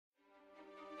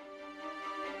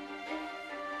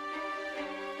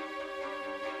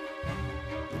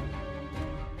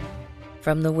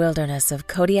From the wilderness of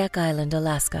Kodiak Island,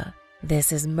 Alaska,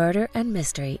 this is Murder and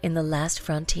Mystery in the Last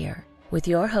Frontier with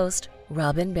your host,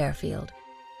 Robin Barefield.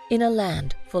 In a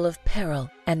land full of peril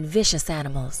and vicious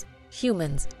animals,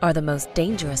 humans are the most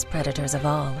dangerous predators of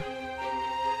all.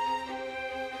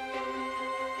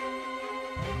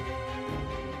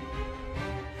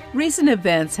 Recent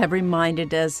events have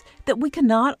reminded us that we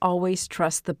cannot always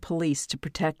trust the police to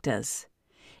protect us.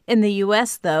 In the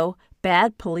U.S., though,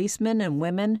 bad policemen and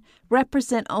women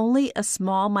represent only a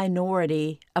small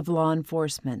minority of law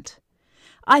enforcement.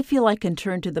 I feel I can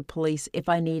turn to the police if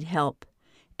I need help,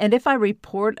 and if I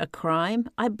report a crime,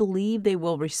 I believe they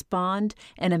will respond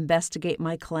and investigate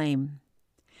my claim.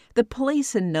 The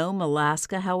police in Nome,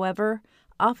 Alaska, however,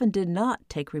 often did not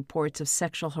take reports of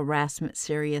sexual harassment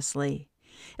seriously,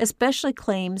 especially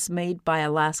claims made by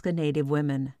Alaska Native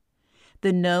women.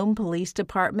 The Nome Police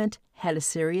Department had a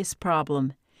serious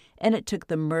problem, and it took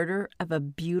the murder of a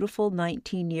beautiful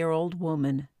 19-year-old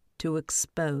woman to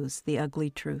expose the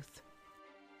ugly truth.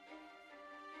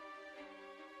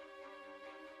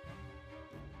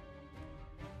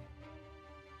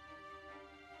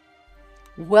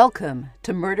 Welcome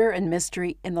to Murder and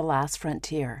Mystery in the Last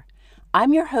Frontier.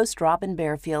 I'm your host, Robin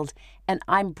Barefield, and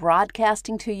I'm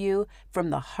broadcasting to you from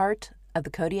the heart of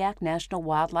the Kodiak National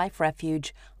Wildlife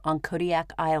Refuge on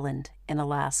Kodiak Island in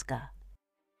Alaska.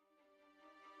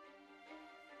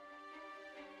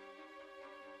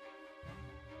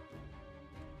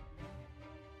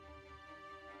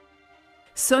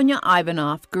 Sonya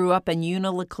Ivanoff grew up in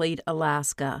Unalakleet,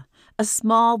 Alaska, a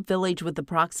small village with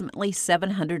approximately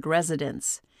 700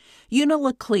 residents.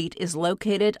 Unalakleet is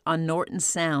located on Norton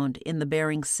Sound in the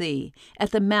Bering Sea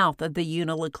at the mouth of the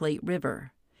Unalakleet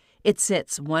River. It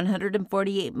sits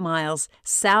 148 miles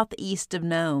southeast of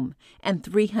Nome and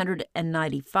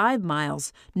 395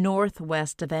 miles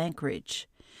northwest of Anchorage.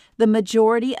 The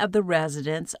majority of the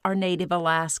residents are Native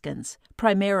Alaskans,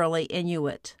 primarily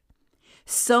Inuit.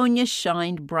 Sonya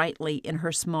shined brightly in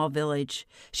her small village.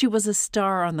 She was a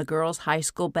star on the girls' high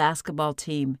school basketball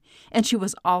team, and she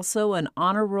was also an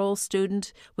honor roll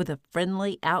student with a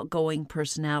friendly, outgoing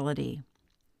personality.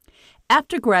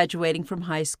 After graduating from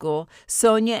high school,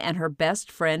 Sonya and her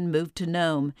best friend moved to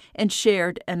Nome and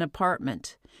shared an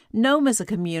apartment. Nome is a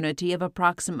community of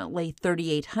approximately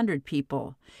 3,800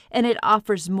 people, and it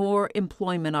offers more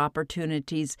employment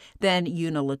opportunities than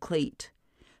Unalakleet.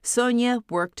 Sonya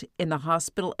worked in the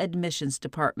hospital admissions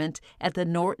department at the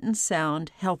Norton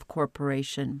Sound Health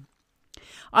Corporation.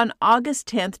 On August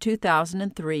 10,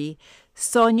 2003,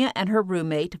 Sonya and her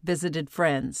roommate visited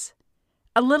friends.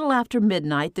 A little after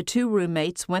midnight, the two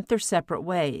roommates went their separate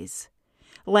ways.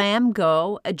 Lam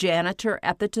Go, a janitor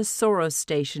at the Tesoro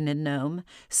station in Nome,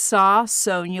 saw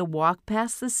Sonya walk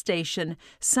past the station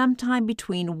sometime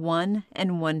between 1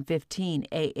 and 1:15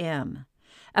 a.m.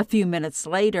 A few minutes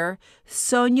later,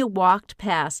 Sonya walked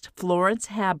past Florence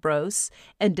Habros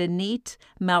and Danit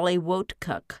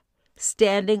Malewotkuk,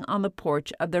 standing on the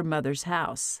porch of their mother's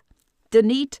house.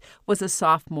 Danit was a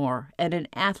sophomore and an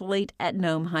athlete at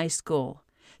Nome High School.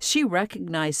 She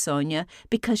recognized Sonya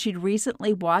because she'd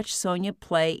recently watched Sonya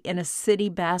play in a city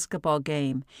basketball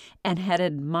game and had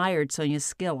admired Sonya's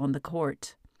skill on the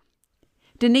court.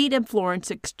 Danit and Florence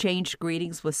exchanged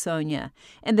greetings with Sonya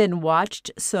and then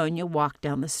watched Sonya walk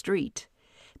down the street.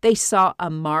 They saw a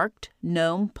marked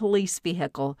Nome police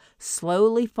vehicle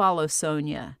slowly follow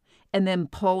Sonya and then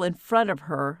pull in front of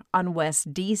her on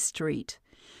West D Street.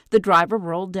 The driver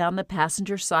rolled down the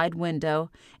passenger side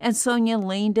window, and Sonya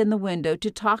leaned in the window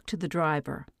to talk to the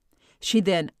driver. She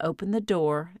then opened the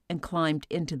door and climbed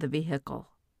into the vehicle.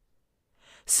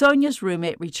 Sonya's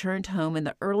roommate returned home in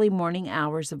the early morning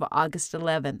hours of August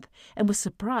 11th and was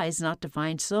surprised not to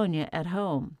find Sonya at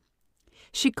home.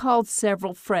 She called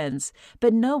several friends,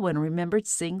 but no one remembered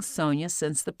seeing Sonya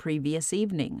since the previous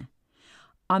evening.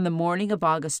 On the morning of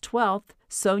August 12th,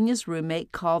 Sonya's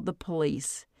roommate called the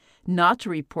police, not to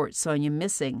report Sonya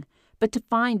missing, but to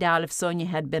find out if Sonya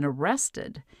had been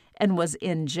arrested and was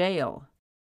in jail.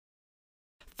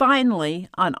 Finally,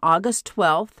 on August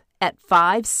 12th, at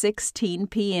 5:16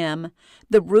 p.m.,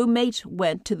 the roommate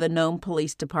went to the Nome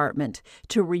Police Department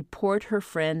to report her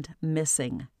friend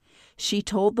missing. She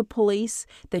told the police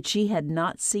that she had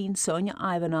not seen Sonya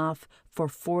Ivanoff for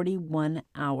 41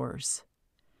 hours.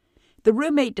 The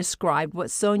roommate described what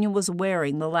Sonya was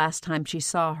wearing the last time she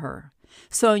saw her.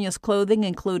 Sonya's clothing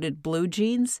included blue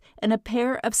jeans and a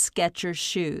pair of Skechers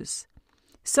shoes.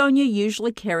 Sonya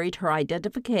usually carried her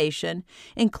identification,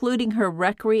 including her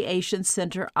recreation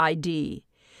center ID.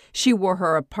 She wore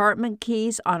her apartment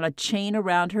keys on a chain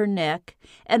around her neck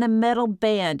and a metal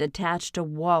band attached a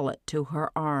wallet to her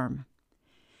arm.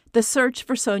 The search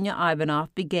for Sonya Ivanoff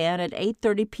began at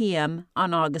 8:30 p.m.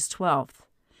 on August 12th.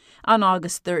 On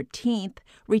August 13th,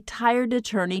 retired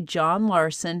attorney John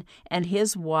Larson and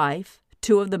his wife,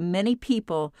 two of the many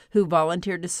people who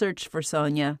volunteered to search for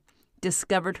Sonya,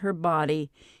 discovered her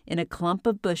body in a clump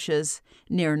of bushes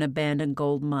near an abandoned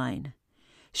gold mine.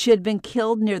 She had been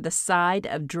killed near the side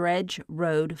of Dredge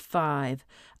Road 5,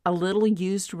 a little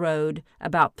used road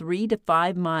about 3 to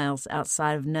 5 miles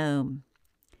outside of Nome.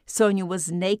 Sonya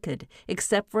was naked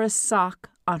except for a sock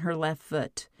on her left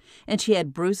foot, and she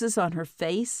had bruises on her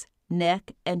face,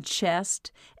 neck, and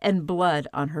chest, and blood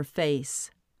on her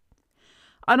face.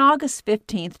 On August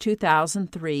 15,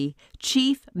 2003,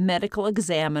 Chief Medical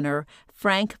Examiner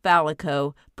Frank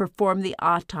Vallico performed the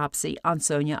autopsy on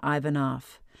Sonya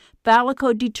Ivanoff.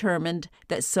 Vallico determined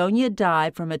that Sonya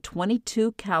died from a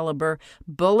 .22 caliber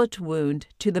bullet wound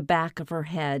to the back of her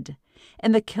head,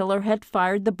 and the killer had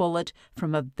fired the bullet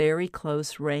from a very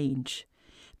close range.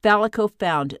 Vallico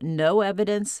found no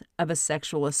evidence of a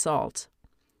sexual assault.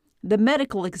 The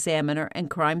medical examiner and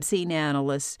crime scene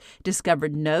analyst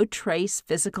discovered no trace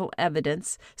physical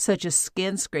evidence, such as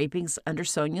skin scrapings under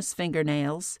Sonya's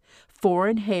fingernails,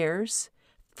 foreign hairs,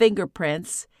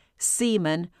 fingerprints,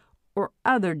 semen, or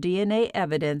other DNA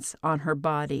evidence on her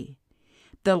body.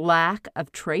 The lack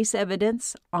of trace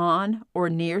evidence on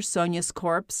or near Sonya's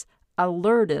corpse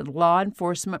alerted law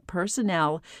enforcement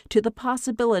personnel to the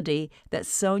possibility that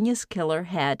Sonya's killer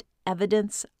had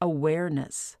evidence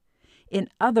awareness. In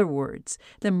other words,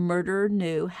 the murderer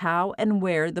knew how and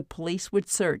where the police would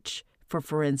search for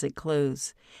forensic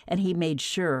clues, and he made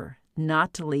sure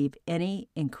not to leave any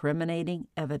incriminating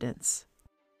evidence.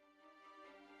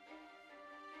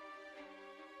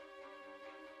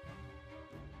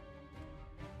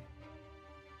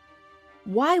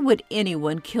 Why would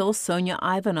anyone kill Sonya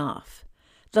Ivanoff?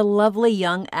 The lovely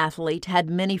young athlete had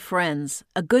many friends,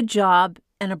 a good job,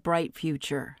 and a bright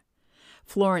future.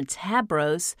 Florence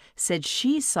Habros said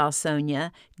she saw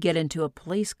Sonya get into a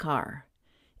police car.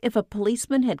 If a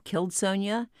policeman had killed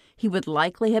Sonya, he would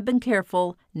likely have been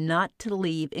careful not to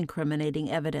leave incriminating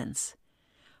evidence.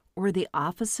 Were the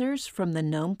officers from the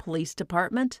Nome Police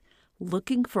Department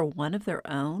looking for one of their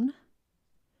own?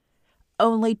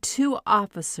 Only 2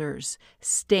 officers,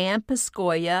 Stan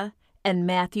Piscoya and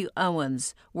Matthew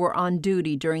Owens, were on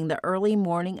duty during the early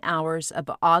morning hours of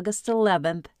August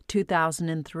 11,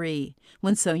 2003,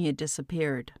 when Sonya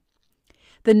disappeared.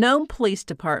 The Nome Police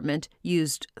Department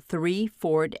used 3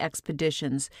 Ford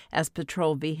Expeditions as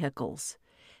patrol vehicles.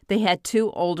 They had 2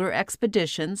 older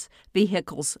Expeditions,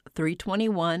 vehicles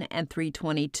 321 and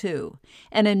 322,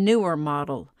 and a newer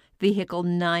model, vehicle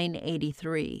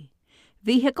 983.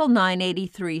 Vehicle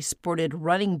 983 sported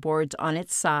running boards on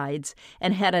its sides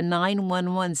and had a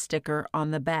 911 sticker on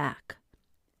the back.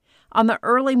 On the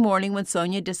early morning when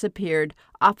Sonya disappeared,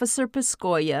 Officer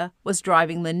Piscoya was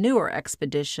driving the newer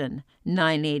Expedition,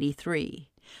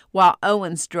 983, while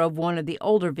Owens drove one of the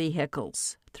older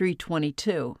vehicles,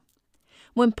 322.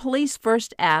 When police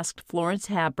first asked Florence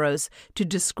Habros to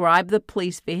describe the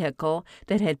police vehicle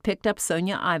that had picked up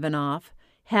Sonya Ivanoff,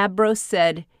 Habros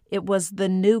said it was the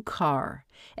new car,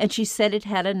 and she said it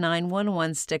had a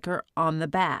 911 sticker on the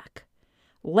back.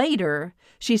 Later,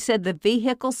 she said the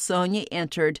vehicle Sonya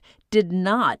entered did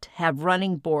not have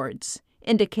running boards,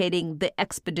 indicating the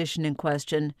Expedition in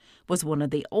question was one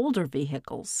of the older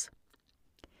vehicles.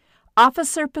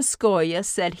 Officer Piscoya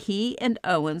said he and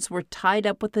Owens were tied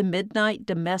up with a midnight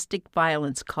domestic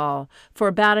violence call for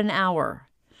about an hour.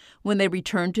 When they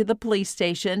returned to the police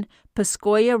station,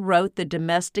 Piscoya wrote the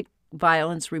domestic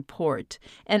violence report,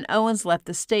 and Owens left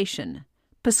the station.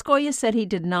 Piscoya said he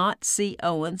did not see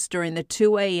Owens during the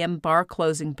 2 a.m. bar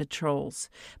closing patrols,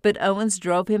 but Owens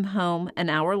drove him home an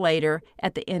hour later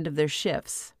at the end of their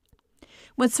shifts.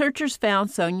 When searchers found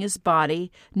Sonya's body,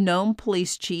 Nome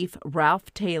Police Chief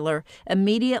Ralph Taylor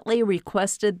immediately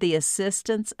requested the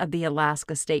assistance of the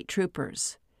Alaska State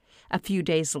Troopers. A few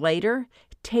days later,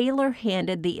 Taylor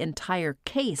handed the entire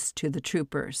case to the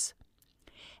troopers.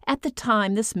 At the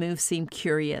time, this move seemed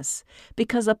curious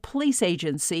because a police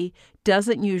agency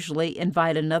doesn't usually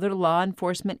invite another law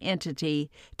enforcement entity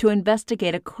to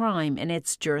investigate a crime in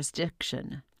its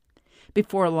jurisdiction.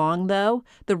 Before long, though,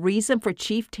 the reason for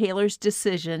Chief Taylor's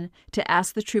decision to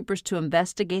ask the troopers to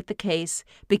investigate the case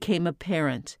became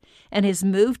apparent, and his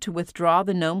move to withdraw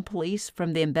the Nome police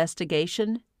from the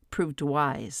investigation proved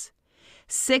wise.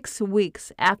 6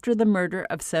 weeks after the murder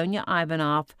of Sonya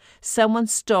Ivanoff, someone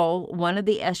stole one of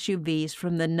the SUVs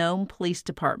from the Nome Police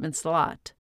Department's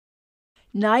lot.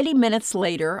 90 minutes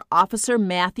later, Officer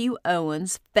Matthew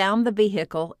Owens found the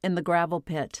vehicle in the gravel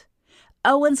pit.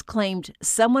 Owens claimed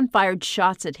someone fired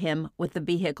shots at him with the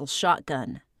vehicle's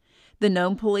shotgun. The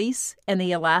Nome Police and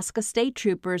the Alaska State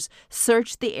Troopers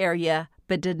searched the area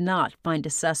but did not find a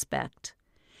suspect.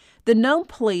 The Nome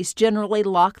Police generally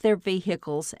lock their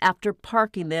vehicles after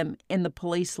parking them in the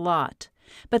police lot,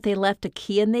 but they left a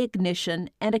key in the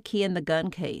ignition and a key in the gun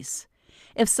case.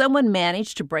 If someone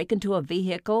managed to break into a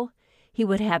vehicle, he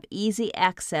would have easy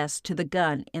access to the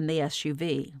gun in the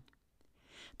SUV.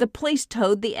 The police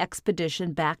towed the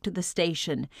expedition back to the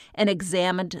station and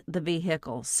examined the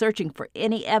vehicle, searching for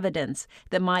any evidence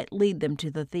that might lead them to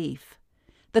the thief.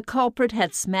 The culprit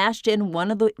had smashed in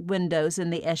one of the windows in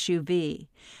the SUV,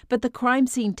 but the crime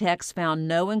scene techs found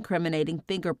no incriminating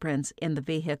fingerprints in the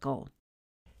vehicle.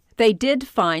 They did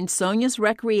find Sonya's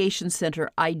recreation center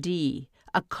ID,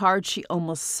 a card she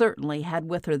almost certainly had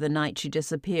with her the night she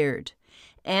disappeared,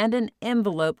 and an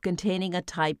envelope containing a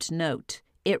typed note.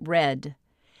 It read,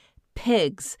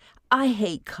 "Pigs, I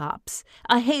hate cops.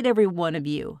 I hate every one of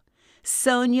you.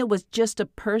 Sonya was just a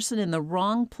person in the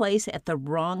wrong place at the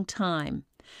wrong time.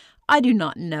 I do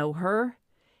not know her.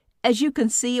 As you can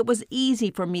see, it was easy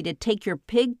for me to take your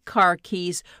pig car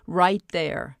keys right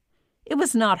there. It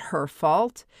was not her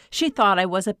fault. She thought I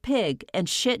was a pig, and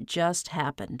shit just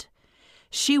happened.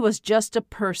 She was just a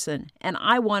person, and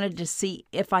I wanted to see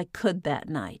if I could that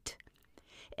night.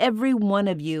 Every one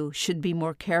of you should be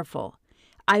more careful.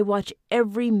 I watch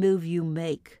every move you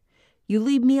make. You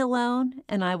leave me alone,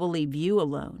 and I will leave you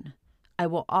alone. I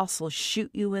will also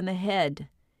shoot you in the head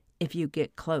if you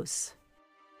get close."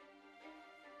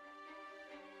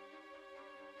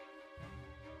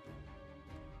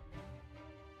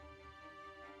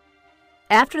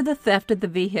 After the theft of the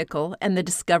vehicle and the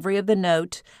discovery of the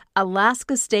note,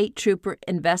 Alaska State Trooper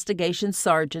Investigation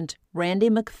Sergeant Randy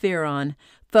McPheron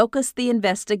focused the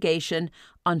investigation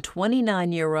on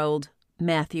 29-year-old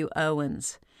Matthew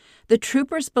Owens. The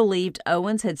troopers believed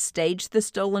Owens had staged the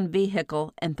stolen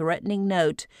vehicle and threatening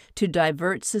note to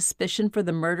divert suspicion for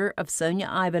the murder of Sonya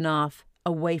Ivanoff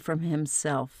away from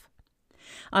himself.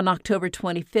 On October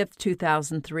 25,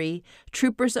 2003,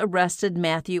 troopers arrested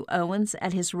Matthew Owens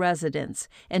at his residence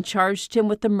and charged him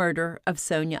with the murder of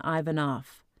Sonya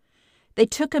Ivanoff. They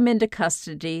took him into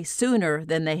custody sooner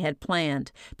than they had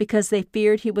planned because they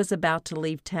feared he was about to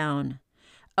leave town.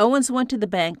 Owens went to the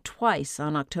bank twice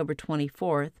on October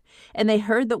 24th, and they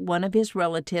heard that one of his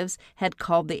relatives had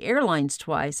called the airlines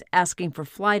twice asking for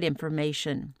flight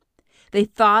information. They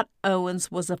thought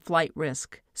Owens was a flight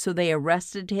risk, so they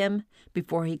arrested him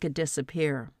before he could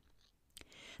disappear.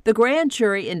 The grand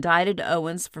jury indicted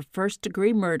Owens for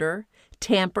first-degree murder,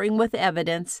 tampering with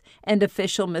evidence, and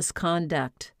official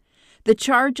misconduct. The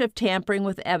charge of tampering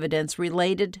with evidence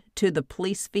related to the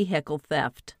police vehicle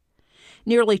theft.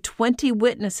 Nearly 20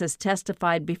 witnesses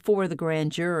testified before the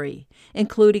grand jury,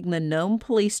 including the Nome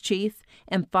Police Chief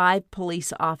and 5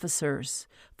 police officers.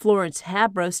 Florence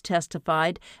Habros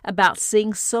testified about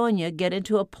seeing Sonya get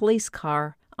into a police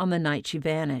car on the night she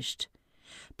vanished.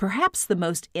 Perhaps the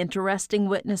most interesting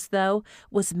witness, though,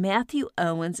 was Matthew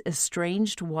Owens'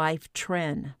 estranged wife,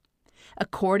 Tren.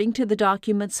 According to the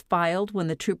documents filed when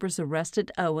the troopers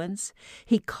arrested Owens,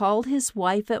 he called his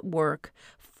wife at work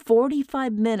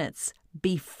 45 minutes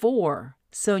before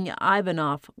Sonya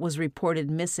Ivanoff was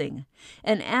reported missing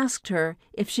and asked her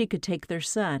if she could take their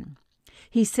son.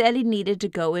 He said he needed to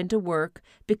go into work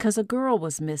because a girl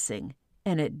was missing,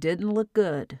 and it didn't look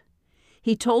good.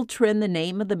 He told Trin the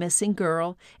name of the missing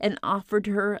girl and offered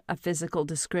her a physical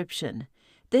description.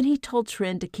 Then he told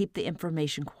Trin to keep the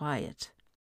information quiet.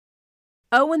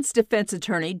 Owens' defense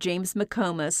attorney, James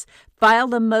McComas,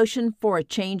 filed a motion for a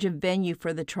change of venue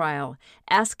for the trial,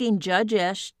 asking Judge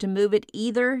Esch to move it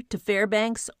either to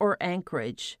Fairbanks or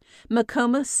Anchorage.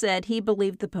 McComas said he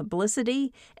believed the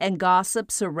publicity and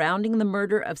gossip surrounding the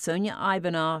murder of Sonya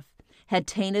Ivanoff had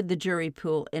tainted the jury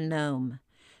pool in Nome.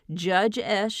 Judge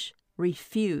Esch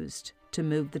refused to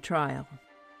move the trial.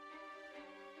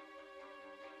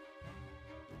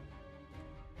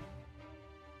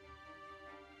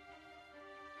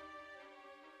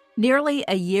 Nearly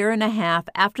a year and a half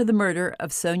after the murder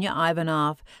of Sonya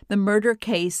Ivanoff, the murder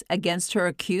case against her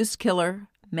accused killer,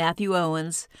 Matthew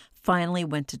Owens, finally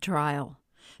went to trial.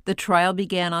 The trial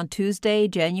began on Tuesday,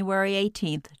 January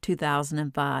 18,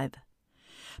 2005.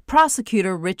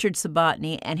 Prosecutor Richard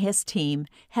Subotny and his team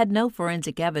had no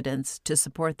forensic evidence to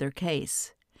support their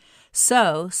case.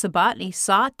 So, Subotny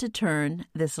sought to turn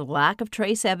this lack of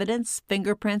trace evidence,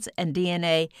 fingerprints, and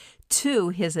DNA to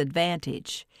his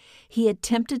advantage. He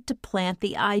attempted to plant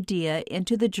the idea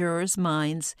into the jurors'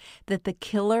 minds that the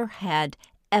killer had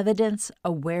evidence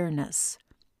awareness.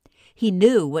 He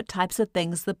knew what types of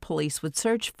things the police would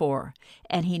search for,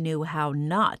 and he knew how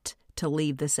not to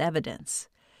leave this evidence.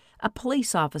 A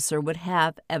police officer would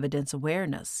have evidence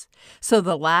awareness, so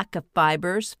the lack of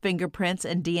fibers, fingerprints,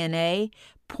 and DNA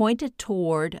pointed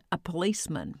toward a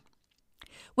policeman.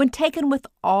 When taken with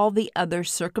all the other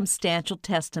circumstantial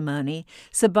testimony,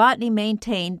 Subotny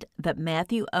maintained that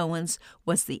Matthew Owens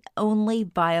was the only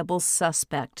viable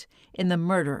suspect in the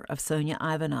murder of Sonya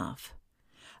Ivanoff.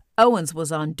 Owens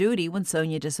was on duty when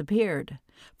Sonya disappeared.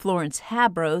 Florence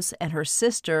Habros and her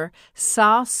sister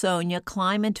saw Sonya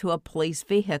climb into a police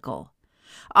vehicle.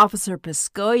 Officer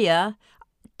Piscoya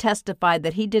testified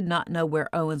that he did not know where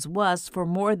Owens was for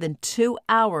more than 2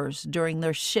 hours during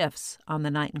their shifts on the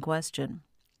night in question.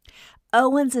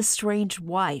 Owens' estranged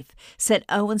wife said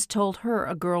Owens told her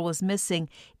a girl was missing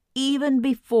even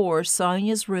before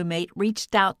Sonya's roommate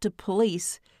reached out to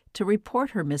police to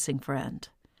report her missing friend.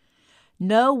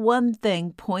 No one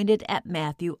thing pointed at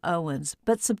Matthew Owens,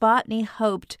 but Subotny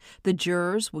hoped the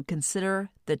jurors would consider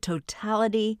the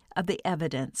totality of the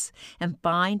evidence and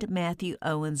find Matthew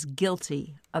Owens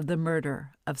guilty of the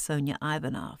murder of Sonya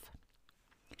Ivanoff.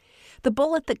 The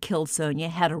bullet that killed Sonya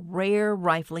had a rare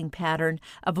rifling pattern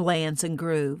of lands and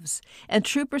grooves, and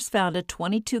troopers found a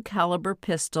 .22 caliber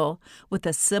pistol with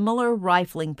a similar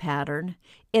rifling pattern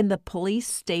in the police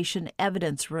station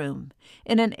evidence room,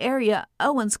 in an area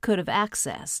Owens could have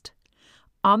accessed.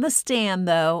 On the stand,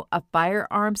 though, a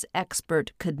firearms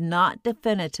expert could not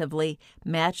definitively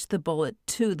match the bullet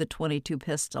to the .22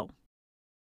 pistol.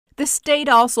 The state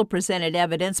also presented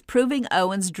evidence proving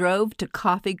Owens drove to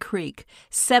Coffee Creek,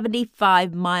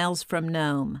 75 miles from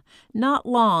Nome, not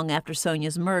long after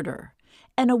Sonya's murder,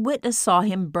 and a witness saw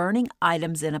him burning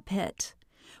items in a pit.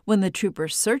 When the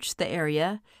troopers searched the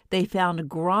area, they found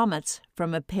grommets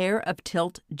from a pair of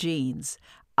Tilt jeans,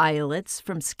 eyelets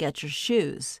from Skechers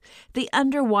shoes, the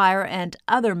underwire and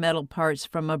other metal parts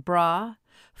from a bra,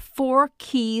 4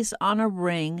 keys on a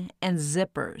ring, and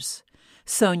zippers.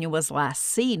 Sonya was last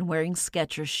seen wearing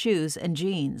Skechers shoes and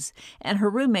jeans, and her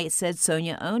roommate said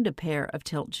Sonya owned a pair of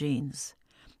Tilt jeans.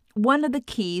 One of the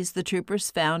keys the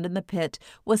troopers found in the pit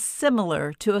was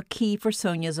similar to a key for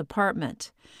Sonya's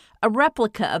apartment. A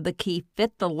replica of the key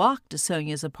fit the lock to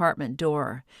Sonya's apartment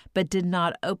door, but did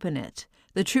not open it.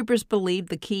 The troopers believed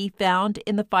the key found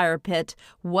in the fire pit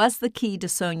was the key to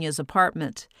Sonya's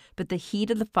apartment, but the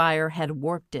heat of the fire had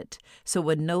warped it, so it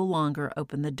would no longer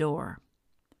open the door.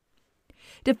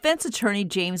 Defense attorney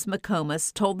James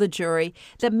McComas told the jury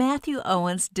that Matthew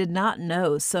Owens did not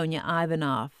know Sonya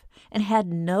Ivanoff and had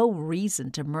no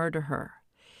reason to murder her.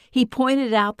 He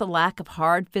pointed out the lack of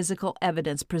hard physical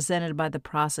evidence presented by the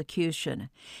prosecution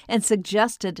and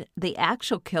suggested the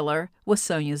actual killer was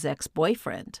Sonya's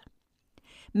ex-boyfriend.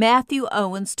 Matthew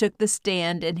Owens took the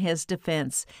stand in his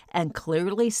defense and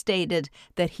clearly stated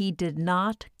that he did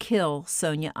not kill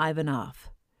Sonya Ivanoff.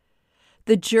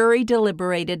 The jury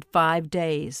deliberated 5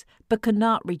 days, but could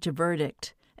not reach a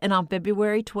verdict, and on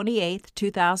February 28,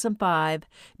 2005,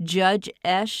 Judge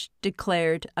Esch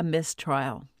declared a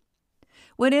mistrial.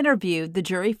 When interviewed, the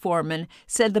jury foreman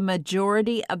said the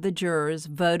majority of the jurors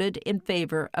voted in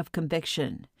favor of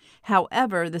conviction.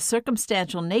 However, the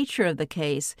circumstantial nature of the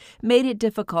case made it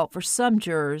difficult for some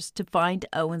jurors to find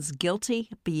Owens guilty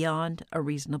beyond a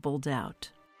reasonable doubt.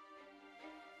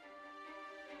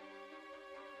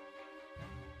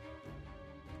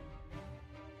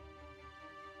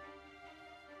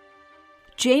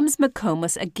 James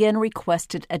McComas again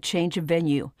requested a change of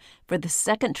venue for the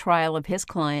second trial of his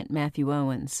client, Matthew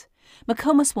Owens.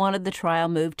 McComas wanted the trial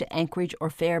moved to Anchorage or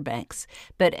Fairbanks,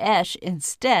 but Esch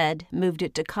instead moved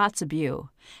it to Kotzebue,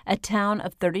 a town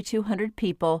of 3,200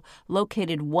 people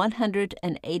located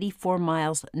 184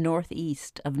 miles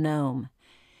northeast of Nome.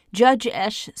 Judge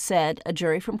Esch said a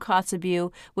jury from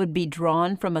Kotzebue would be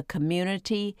drawn from a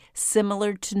community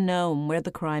similar to Nome where the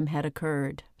crime had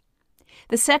occurred.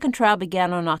 The second trial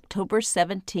began on October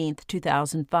 17,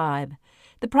 2005.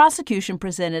 The prosecution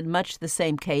presented much the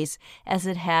same case as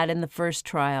it had in the first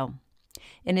trial.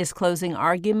 In his closing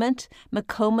argument,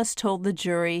 McComas told the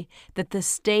jury that the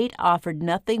state offered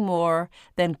nothing more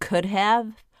than could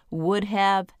have, would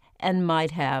have, and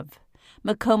might have.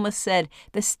 McComas said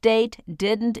the state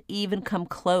didn't even come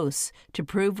close to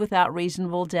prove without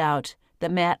reasonable doubt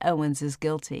that Matt Owens is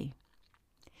guilty.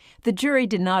 The jury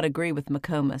did not agree with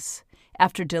McComas.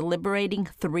 After deliberating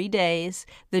 3 days,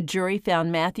 the jury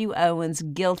found Matthew Owens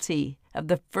guilty of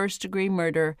the first-degree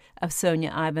murder of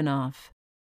Sonya Ivanoff.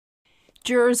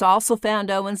 Jurors also found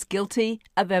Owens guilty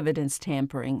of evidence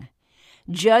tampering.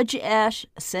 Judge Esch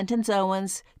sentenced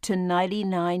Owens to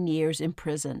 99 years in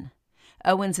prison.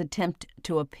 Owens' attempt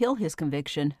to appeal his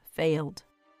conviction failed.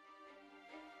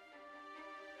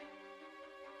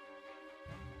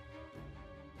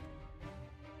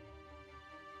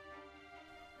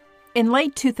 In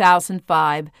late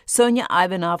 2005, Sonya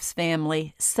Ivanoff's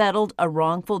family settled a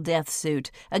wrongful death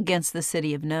suit against the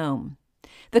city of Nome.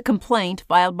 The complaint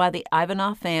filed by the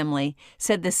Ivanoff family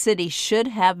said the city should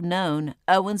have known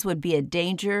Owens would be a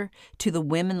danger to the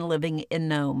women living in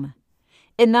Nome.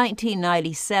 In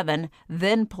 1997,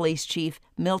 then Police Chief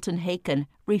Milton Haken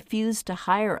refused to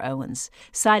hire Owens,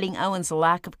 citing Owens'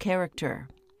 lack of character.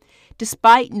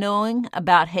 Despite knowing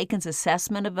about Haken's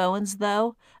assessment of Owens,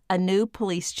 though, a new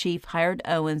police chief hired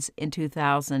Owens in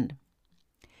 2000.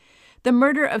 The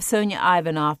murder of Sonya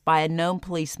Ivanoff by a Nome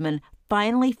policeman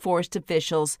finally forced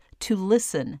officials to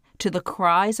listen to the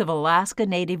cries of Alaska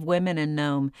Native women in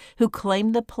Nome who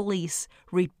claimed the police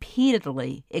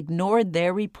repeatedly ignored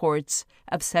their reports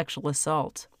of sexual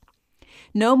assault.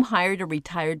 Nome hired a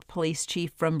retired police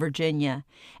chief from Virginia,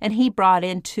 and he brought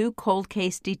in 2 cold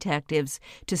case detectives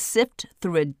to sift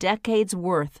through a decade's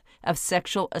worth of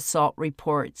sexual assault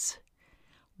reports.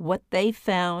 What they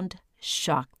found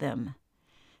shocked them.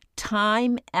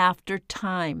 Time after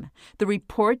time, the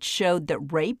reports showed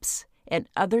that rapes and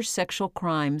other sexual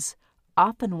crimes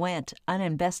often went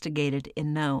uninvestigated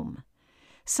in Nome.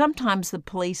 Sometimes the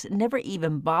police never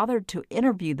even bothered to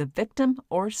interview the victim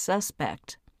or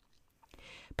suspect.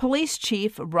 Police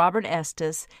Chief Robert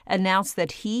Estes announced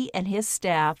that he and his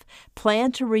staff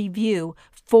plan to review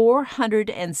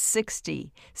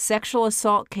 460 sexual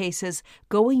assault cases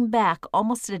going back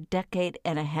almost a decade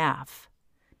and a half.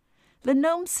 The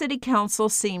Nome City Council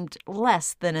seemed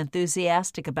less than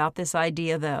enthusiastic about this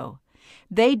idea, though.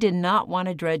 They did not want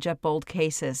to dredge up old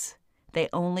cases. They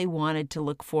only wanted to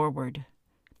look forward.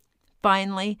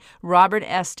 Finally, Robert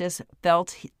Estes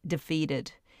felt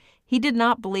defeated. He did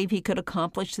not believe he could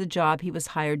accomplish the job he was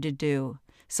hired to do,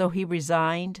 so he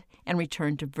resigned and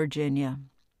returned to Virginia.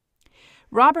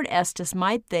 Robert Estes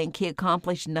might think he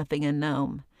accomplished nothing in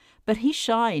Nome, but he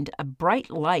shined a bright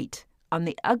light on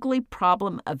the ugly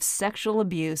problem of sexual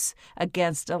abuse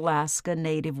against Alaska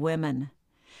Native women.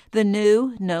 The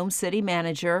new Nome City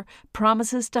manager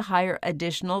promises to hire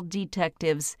additional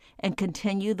detectives and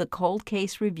continue the cold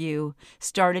case review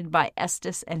started by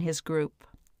Estes and his group.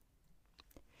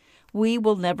 We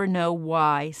will never know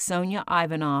why Sonya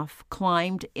Ivanoff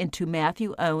climbed into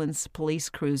Matthew Owens' police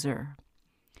cruiser.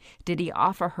 Did he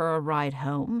offer her a ride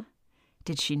home?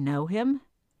 Did she know him?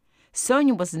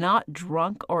 Sonya was not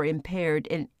drunk or impaired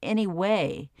in any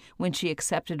way when she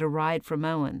accepted a ride from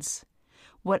Owens.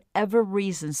 Whatever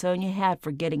reason Sonya had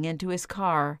for getting into his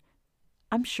car,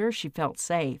 I'm sure she felt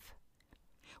safe.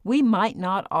 We might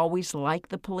not always like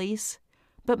the police,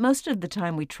 but most of the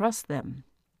time we trust them.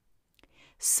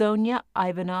 Sonya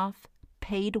Ivanoff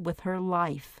paid with her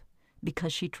life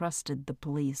because she trusted the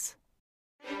police.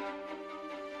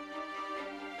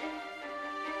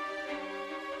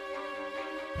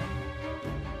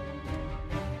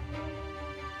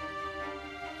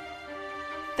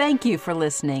 Thank you for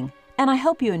listening, and I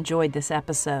hope you enjoyed this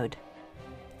episode.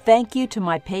 Thank you to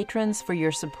my patrons for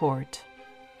your support.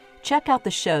 Check out the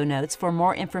show notes for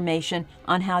more information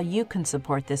on how you can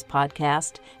support this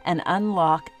podcast and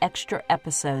unlock extra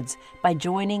episodes by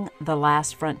joining the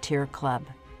Last Frontier Club.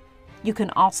 You can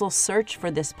also search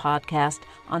for this podcast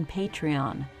on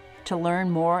Patreon to learn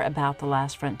more about the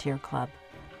Last Frontier Club.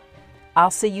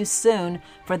 I'll see you soon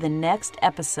for the next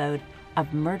episode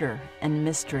of Murder and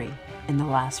Mystery in the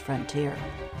Last Frontier.